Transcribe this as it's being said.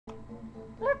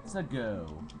weeks ago.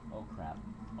 Oh crap.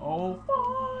 Oh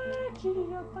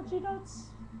fudgy nuts.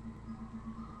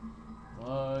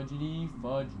 Fudgety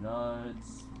fudge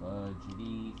nuts.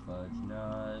 Fudgety fudge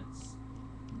nuts.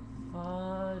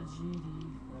 Fudgety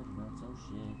fudge nuts. Oh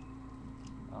shit.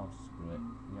 Oh screw it.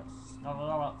 Yes.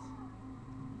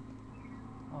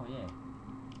 Oh yeah.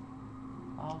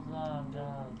 Oh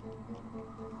god.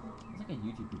 It's like a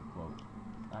YouTube quote.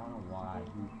 I don't know why.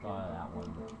 Who thought of that one?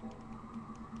 But...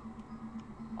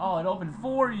 oh, it opened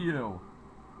for you.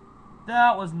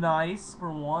 That was nice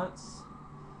for once.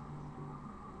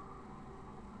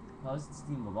 Oh, this is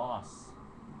Steam the Boss.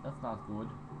 That's not good.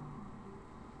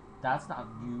 That's not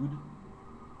good.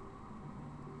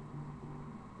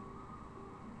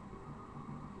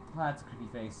 Ah, that's a creepy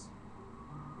face.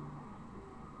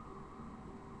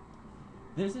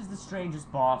 This is the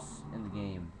strangest boss in the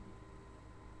game.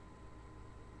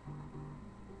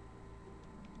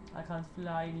 I can't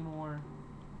fly anymore.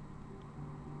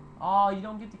 Oh, you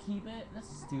don't get to keep it? That's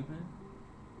stupid.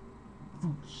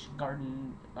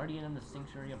 Guardian of the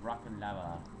Sanctuary of Rock and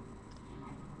Lava.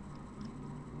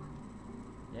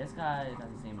 Yeah, this guy is not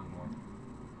the same anymore.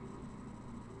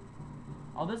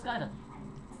 Oh, this guy's a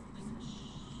piece of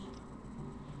shit.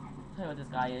 I'll tell you what this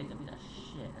guy is. He's a piece of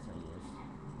shit. That's what he is.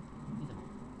 He's a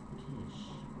pish.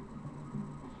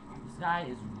 This guy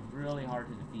is really hard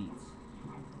to defeat.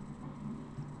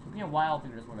 Took me a while to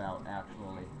figure this one out,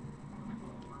 actually.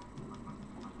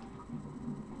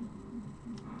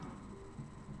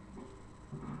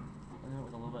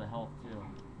 With a little bit of health too.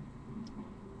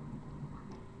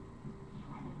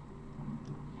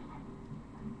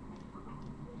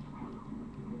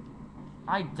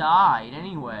 I died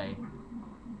anyway.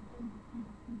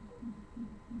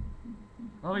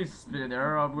 Oh, he's spinning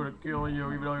there. I'm gonna kill you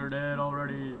even though you're dead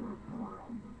already.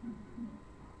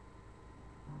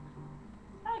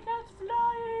 I can't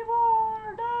fly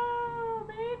anymore. No,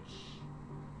 bitch.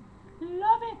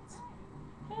 Love it.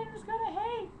 Haters gonna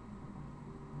hate.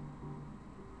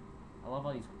 I love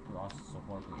how these bosses are so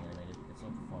horribly animated. It's so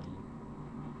funny.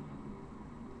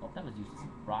 Oh, that was useless.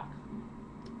 Rock.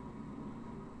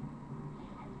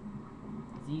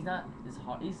 See, he's not as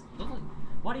hard. He's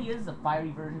what he is a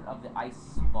fiery version of the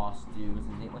ice boss dude. What's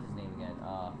his name again?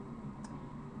 I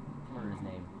can't remember his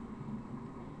name.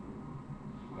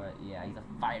 But yeah, he's a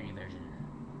fiery version,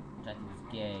 which I think is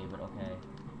gay, but okay.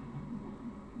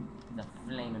 He's a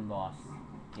flaming boss.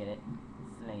 Get it?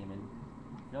 Flaming.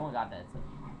 No one got that. So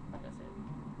like I said,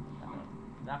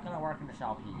 not gonna work in the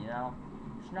Shell P, you know?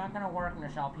 It's not gonna work in the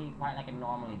Shell P quite like it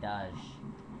normally does.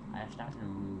 I have started in the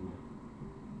mood.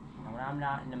 And when I'm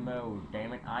not in the mood,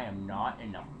 damn it, I am not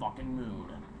in the fucking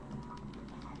mood.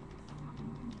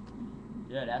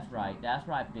 Yeah, that's right,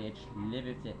 bitch. Live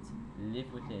with it.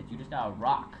 Live with it. You just got a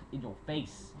rock in your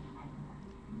face.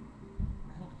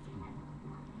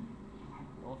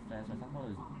 No offense, I thought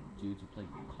those dudes who play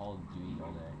Call of Duty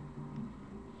all day.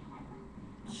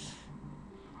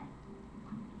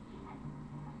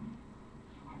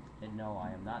 And no,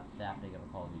 I am not that big of a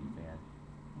Call of Duty fan.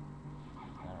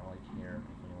 I don't really care if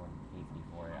anyone hates me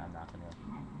for it. I'm not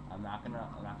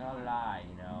gonna lie,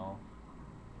 you know.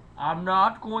 I'm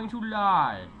not going to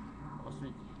lie.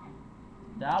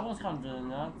 That was kind of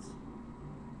nuts.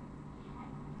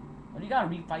 Oh, you gotta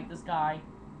refight this guy?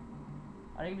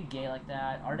 Are they gonna be gay like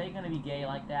that? Are they gonna be gay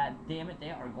like that? Damn it, they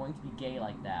are going to be gay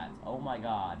like that. Oh my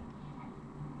god.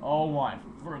 Oh my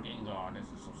freaking god, this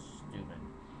is so stupid.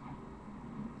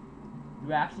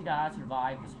 You actually gotta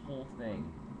survive this whole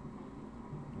thing.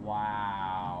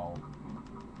 Wow.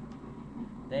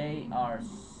 They are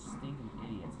stinking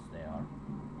idiots, they are.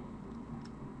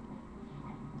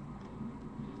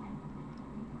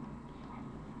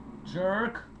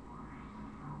 Jerk!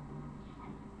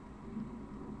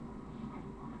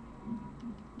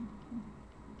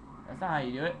 That's not how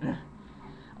you do it.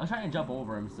 I was trying to jump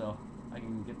over him so I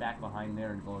can get back behind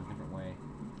there and go a different way.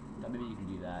 But maybe you can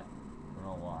do that. I don't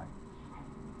know why.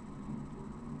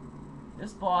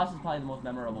 This boss is probably the most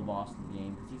memorable boss in the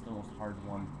game because he's the most hard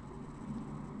one.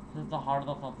 This is the hardest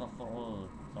of the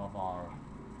so far.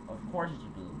 Of course it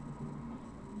should be.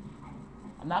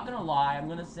 I'm not gonna lie, I'm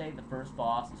gonna say the first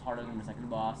boss is harder than the second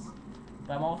boss.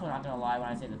 But I'm also not gonna lie when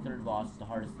I say the third boss is the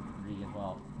hardest of the three as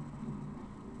well.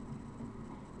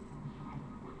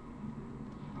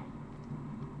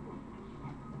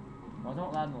 Well,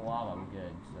 don't land in the lava, I'm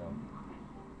good, so.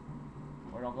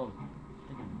 Or don't go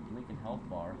take a Lincoln health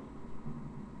bar.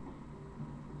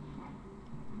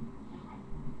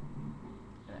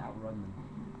 And outrun them.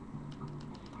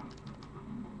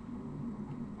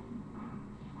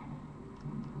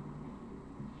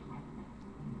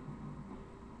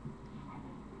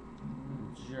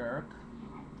 Jerk.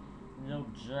 Little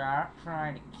jerk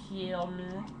trying to kill me.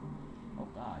 Oh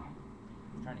god.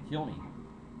 He's trying to kill me.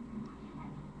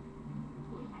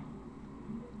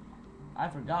 I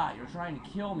forgot, you're trying to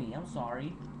kill me. I'm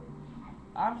sorry.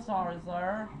 I'm sorry,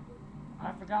 sir.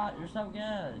 I forgot, you're so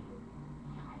good.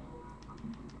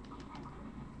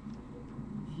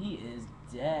 He is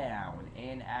down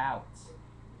and out.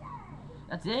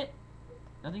 That's it?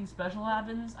 Nothing special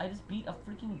happens? I just beat a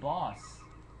freaking boss.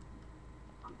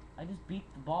 I just beat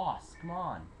the boss. Come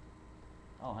on.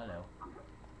 Oh, hello.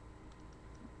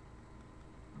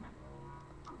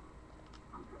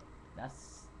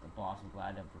 That's the boss I'm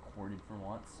glad I've recorded for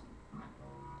once.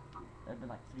 There have been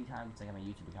like 3 times like on my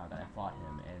YouTube account that I fought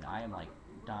him, and I am like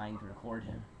dying to record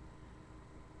him.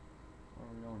 Where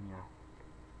are we going here?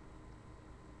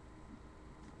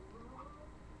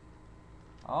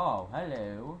 Oh,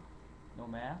 hello. No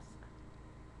mask?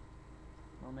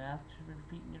 No mask for your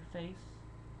feet and your face?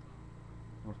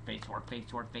 Your face, your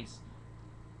face, your face.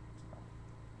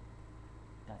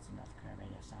 That's enough, Kermit.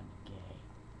 You sound gay.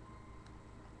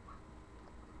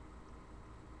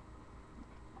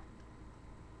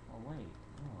 Oh, wait.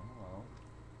 Oh, hello.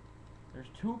 There's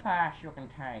 2 paths you can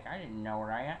take. I didn't know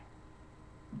that.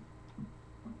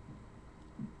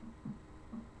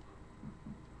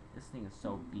 This thing is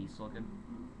so beast looking.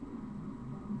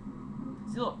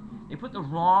 See, look. They put the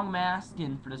wrong mask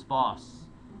in for this boss.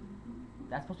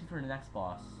 That's supposed to be for the next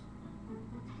boss.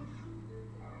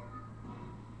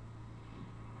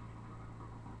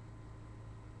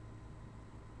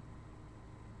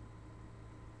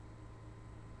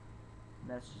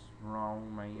 That's just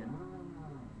wrong, man.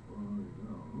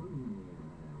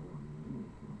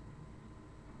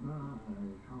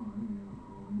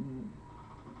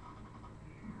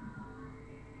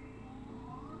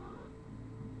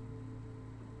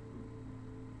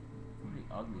 Pretty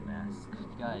ugly mask, you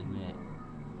gotta admit.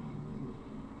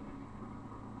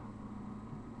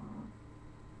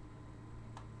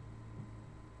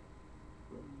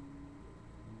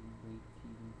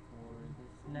 Waiting for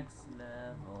this next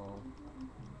level.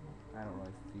 I don't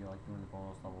really feel like doing the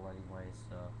bonus level anyway,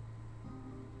 so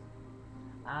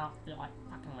I don't feel like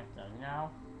fucking with those, you know?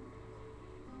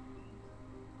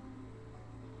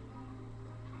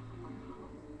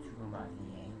 Tomb of the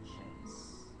Ancients.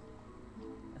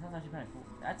 That sounds actually kinda cool.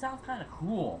 That sounds kinda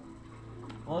cool.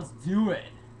 Well, let's do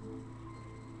it.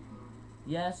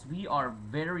 Yes, we are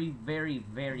very, very,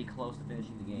 very close to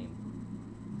finishing the game.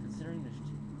 Considering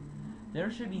there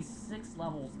should be 6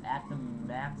 levels at the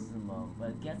maximum,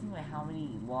 but guessing by how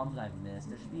many lums I've missed,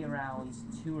 there should be around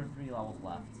 2 or 3 levels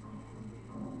left.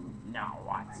 Now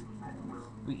what?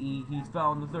 He's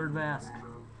found the 3rd mask.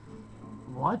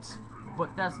 What?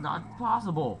 But that's not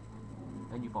possible.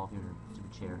 And you fall through your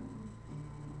stupid chair.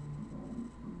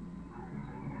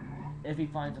 If he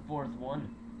finds a 4th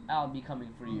one, I'll be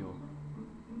coming for you.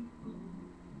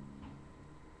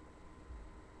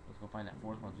 Let's go find that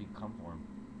 4th one so we can come for him.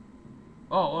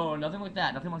 Oh, nothing like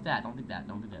that. Nothing like that. Don't do that.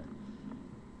 Don't do that.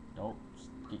 Don't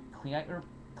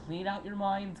clean out your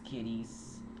minds,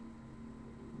 kiddies.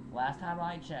 Last time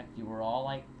I checked, you were all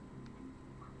like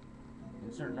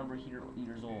insert number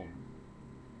years old.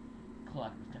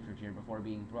 Clark was captured here before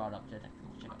being brought up to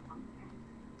technical checkup.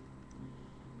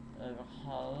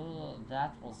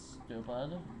 That was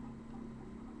stupid.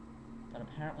 But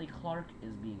apparently Clark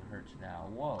is being hurt now.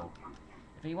 Whoa.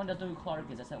 If anyone doesn't know who Clark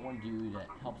is, that's that one dude that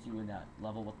helps you in that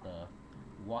level with the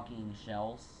walking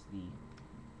shells. The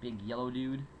big yellow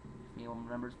dude, if anyone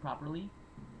remembers properly.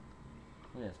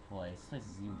 Look at this place. This place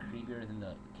is even creepier than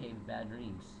the Cave of Bad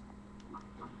Dreams.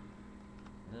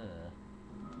 Ugh.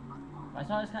 If I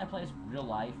saw this kind of place in real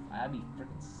life, I'd be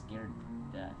freaking scared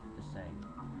to death. Just saying.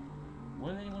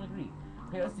 Wouldn't anyone agree?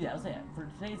 Okay, let's do that. Let's say that. For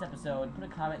today's episode, put a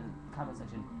comment in the comment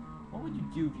section. What would you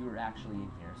do if you were actually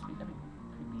in here? That'd be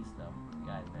pretty beast, though. You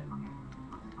gotta admit.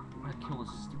 I'm gonna kill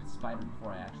this stupid spider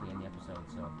before I actually end the episode,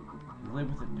 so live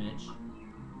with it, bitch.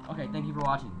 Okay, thank you for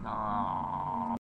watching.